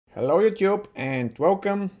Hello YouTube and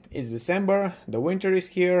welcome. It's December, the winter is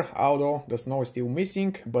here, although the snow is still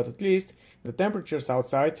missing, but at least the temperatures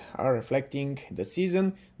outside are reflecting the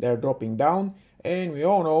season, they are dropping down, and we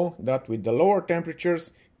all know that with the lower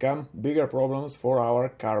temperatures come bigger problems for our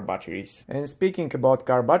car batteries. And speaking about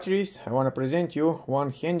car batteries, I want to present you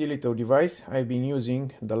one handy little device I've been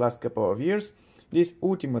using the last couple of years, this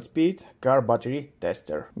Ultimate Speed car battery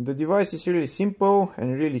tester. The device is really simple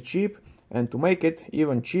and really cheap. And to make it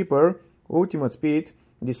even cheaper, Ultimate Speed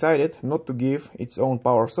decided not to give its own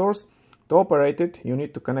power source. To operate it, you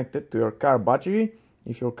need to connect it to your car battery.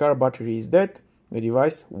 If your car battery is dead, the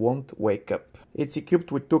device won't wake up. It's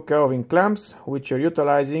equipped with two Kelvin clamps, which are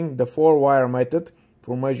utilizing the 4-wire method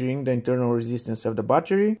for measuring the internal resistance of the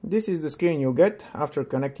battery. This is the screen you get after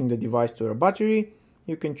connecting the device to your battery.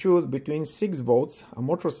 You can choose between 6 volts, a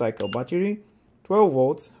motorcycle battery, 12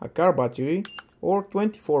 volts, a car battery, or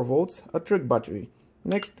 24 volts, a truck battery.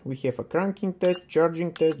 Next we have a cranking test,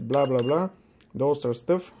 charging test, blah blah blah. Those are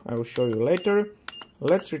stuff I will show you later.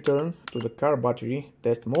 Let's return to the car battery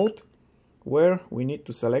test mode, where we need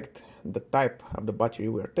to select the type of the battery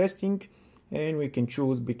we are testing, and we can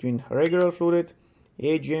choose between regular fluted,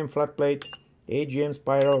 AGM flat plate, AGM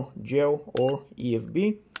spiral, gel, or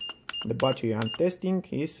EFB. The battery I'm testing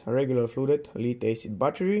is a regular fluted lead acid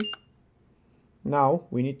battery. Now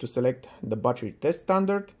we need to select the battery test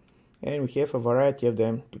standard, and we have a variety of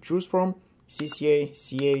them to choose from: CCA,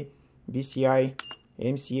 CA, BCI,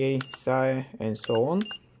 MCA, SAE, and so on.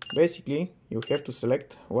 Basically, you have to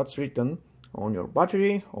select what's written on your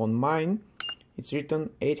battery. On mine, it's written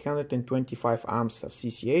 825 amps of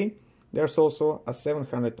CCA. There's also a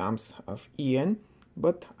 700 amps of EN,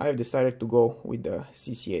 but I've decided to go with the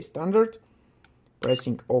CCA standard.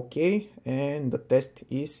 Pressing OK, and the test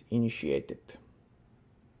is initiated.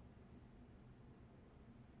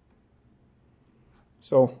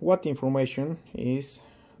 So what information is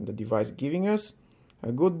the device giving us?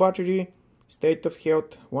 A good battery, state of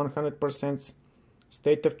health 100%,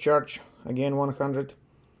 state of charge again 100.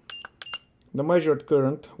 The measured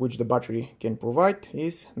current which the battery can provide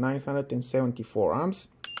is 974 amps.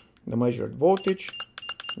 The measured voltage,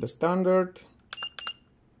 the standard,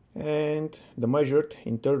 and the measured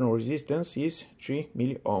internal resistance is 3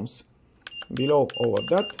 milliohms. Below all of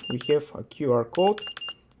that we have a QR code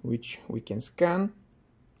which we can scan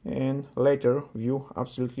and later view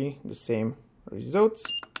absolutely the same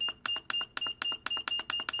results.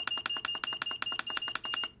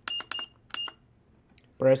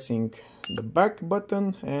 Pressing the back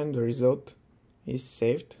button and the result is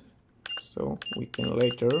saved, so we can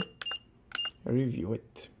later review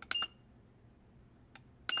it.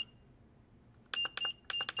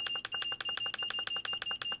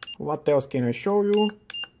 What else can I show you?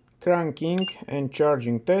 Cranking and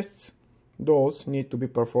charging tests. Those need to be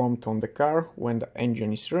performed on the car when the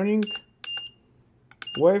engine is running.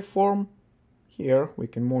 Waveform. Here we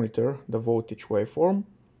can monitor the voltage waveform.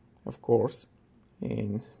 Of course,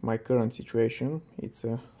 in my current situation, it's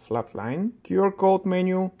a flat line. QR code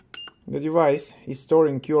menu. The device is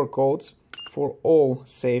storing QR codes for all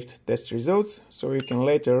saved test results, so you can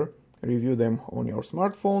later review them on your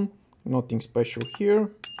smartphone. Nothing special here.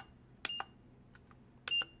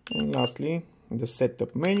 And lastly, the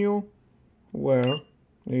setup menu, where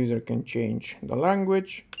the user can change the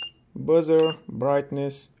language, buzzer,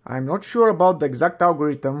 brightness. I'm not sure about the exact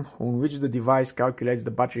algorithm on which the device calculates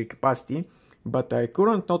the battery capacity, but I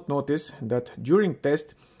couldn't not notice that during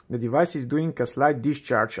test the device is doing a slight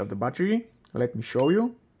discharge of the battery. Let me show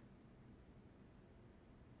you.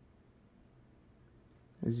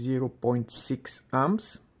 0.6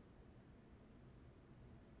 amps.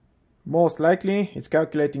 Most likely it's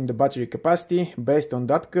calculating the battery capacity based on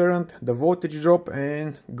that current, the voltage drop,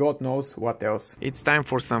 and God knows what else. It's time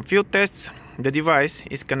for some field tests. The device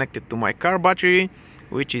is connected to my car battery,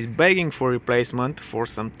 which is begging for replacement for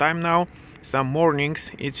some time now. Some mornings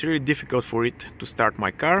it's really difficult for it to start my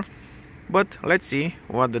car, but let's see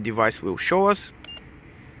what the device will show us.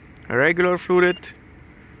 Regular fluted,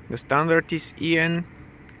 the standard is EN,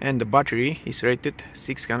 and the battery is rated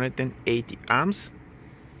 680 amps.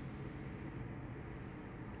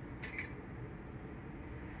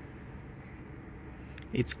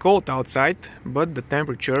 It's cold outside, but the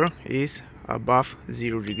temperature is above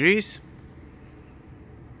 0 degrees.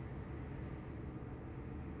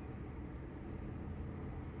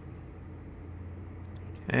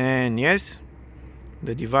 And yes,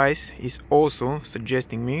 the device is also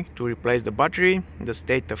suggesting me to replace the battery. The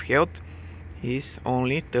state of health is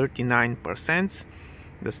only 39%.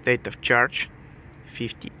 The state of charge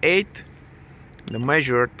 58. The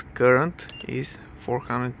measured current is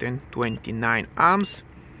 429 amps.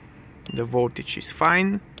 The voltage is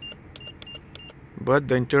fine, but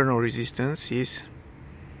the internal resistance is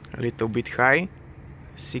a little bit high,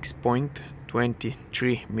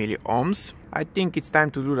 6.23 milliohms. I think it's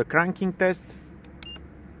time to do the cranking test.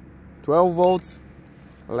 12 volts.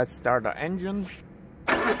 Let's start the engine.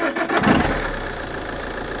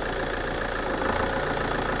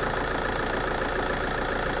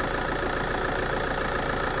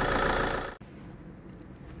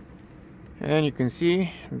 And you can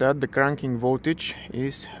see that the cranking voltage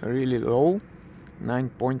is really low,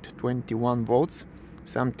 9.21 volts,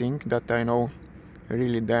 something that I know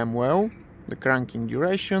really damn well. The cranking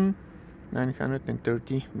duration,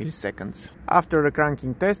 930 milliseconds. After the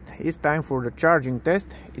cranking test, it's time for the charging test.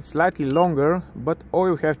 It's slightly longer, but all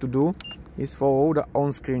you have to do is follow the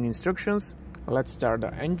on-screen instructions. Let's start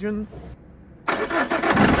the engine.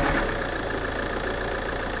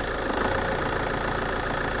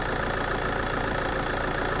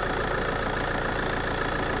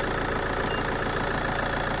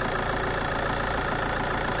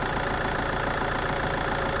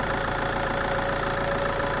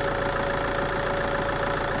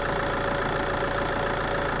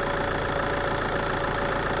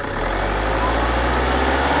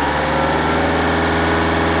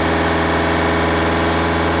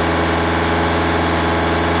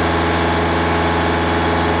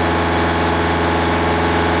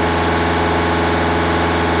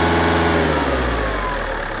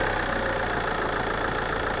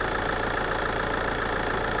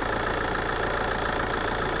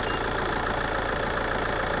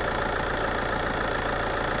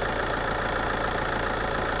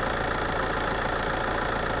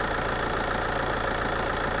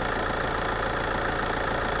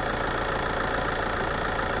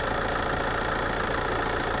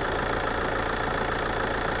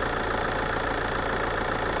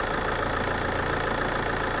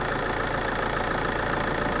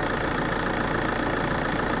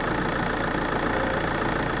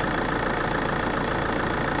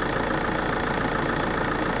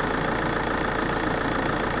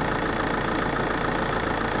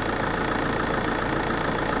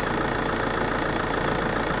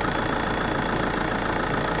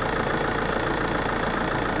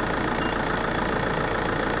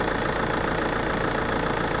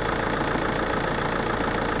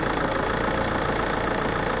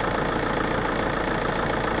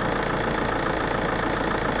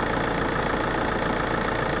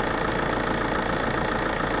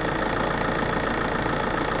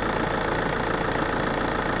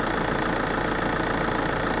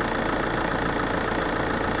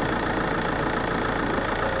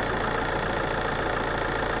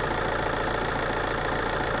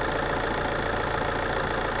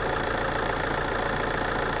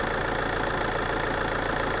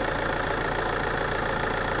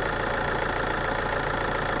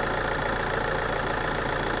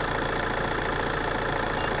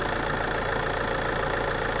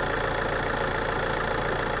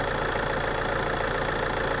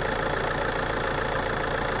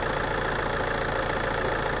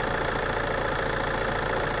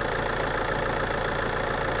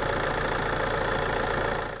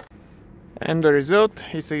 And the result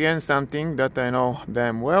is again something that I know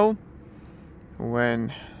damn well.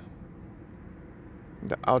 When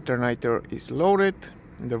the alternator is loaded,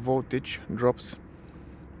 the voltage drops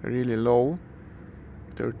really low,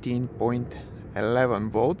 13.11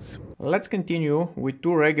 volts. Let's continue with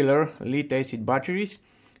two regular lead-acid batteries.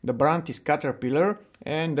 The brand is Caterpillar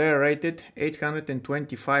and they are rated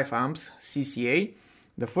 825 amps CCA.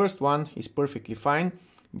 The first one is perfectly fine,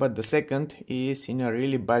 but the second is in a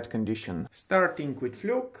really bad condition. Starting with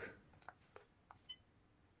Fluke.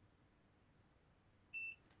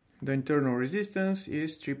 The internal resistance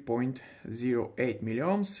is 3.08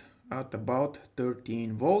 milliohms at about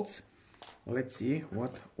 13 volts. Let's see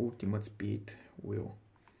what ultimate speed will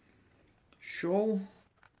show.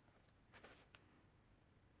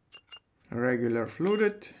 Regular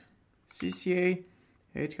flooded CCA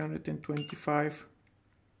 825.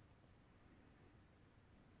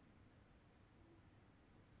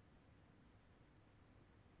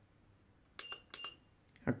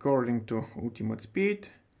 According to ultimate speed,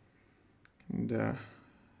 the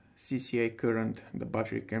CCA current the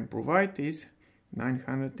battery can provide is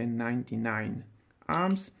 999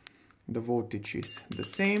 amps. The voltage is the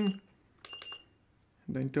same.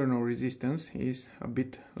 The internal resistance is a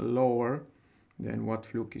bit lower than what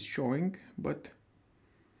Fluke is showing, but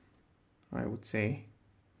I would say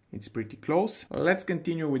it's pretty close. Let's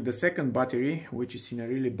continue with the second battery, which is in a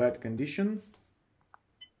really bad condition.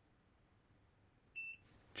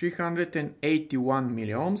 381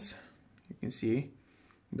 milliohms. You can see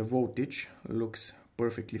the voltage looks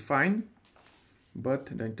perfectly fine, but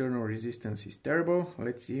the internal resistance is terrible.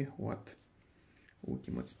 Let's see what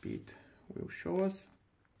ultimate speed will show us.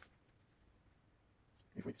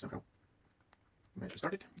 If we somehow manage to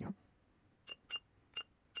start it, yeah.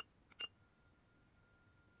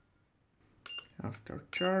 After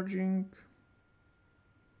charging,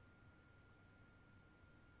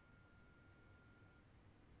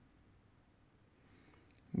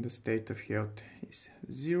 the state of health is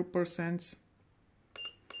 0%,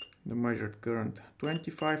 the measured current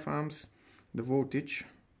 25 amps, the voltage,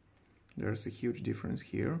 there's a huge difference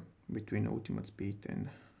here between ultimate speed and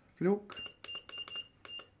fluke,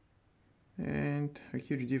 and a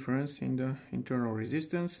huge difference in the internal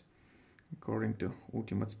resistance. According to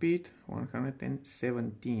ultimate speed,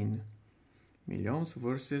 117 millions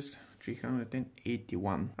versus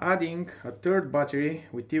 381. Adding a third battery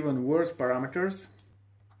with even worse parameters,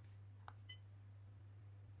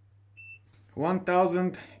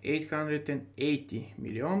 1880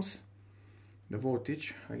 millions. The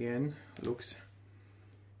voltage again looks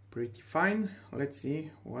pretty fine. Let's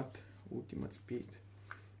see what ultimate speed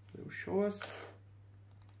will show us.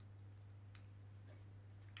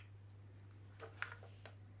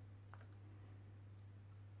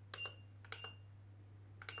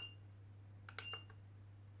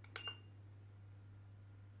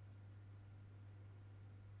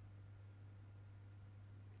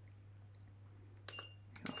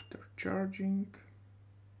 After charging,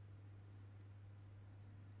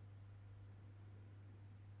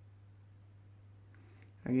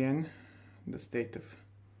 again the state of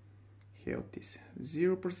health is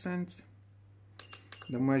 0%,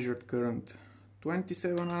 the measured current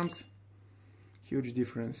 27 amps, huge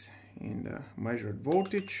difference in the measured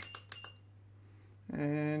voltage,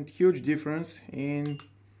 and huge difference in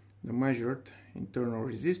the measured internal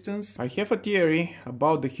resistance. I have a theory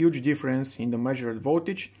about the huge difference in the measured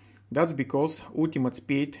voltage. That's because ultimate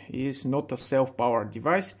speed is not a self-powered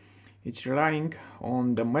device. It's relying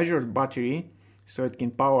on the measured battery so it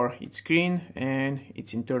can power its screen and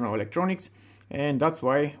its internal electronics, and that's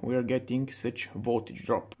why we are getting such voltage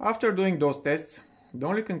drop. After doing those tests, the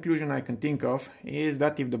only conclusion I can think of is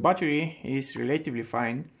that if the battery is relatively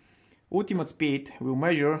fine, ultimate speed will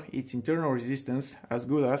measure its internal resistance as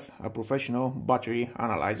good as a professional battery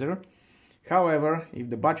analyzer. However, if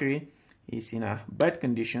the battery is in a bad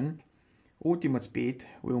condition, ultimate speed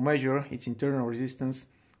will measure its internal resistance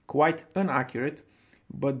quite inaccurate,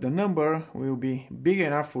 but the number will be big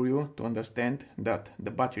enough for you to understand that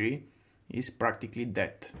the battery is practically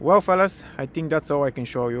dead. Well fellas, I think that's all I can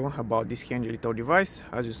show you about this handy little device.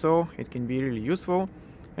 As you saw, it can be really useful,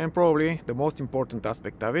 and probably the most important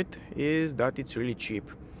aspect of it is that it's really cheap.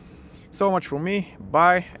 So much from me,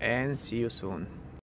 bye and see you soon.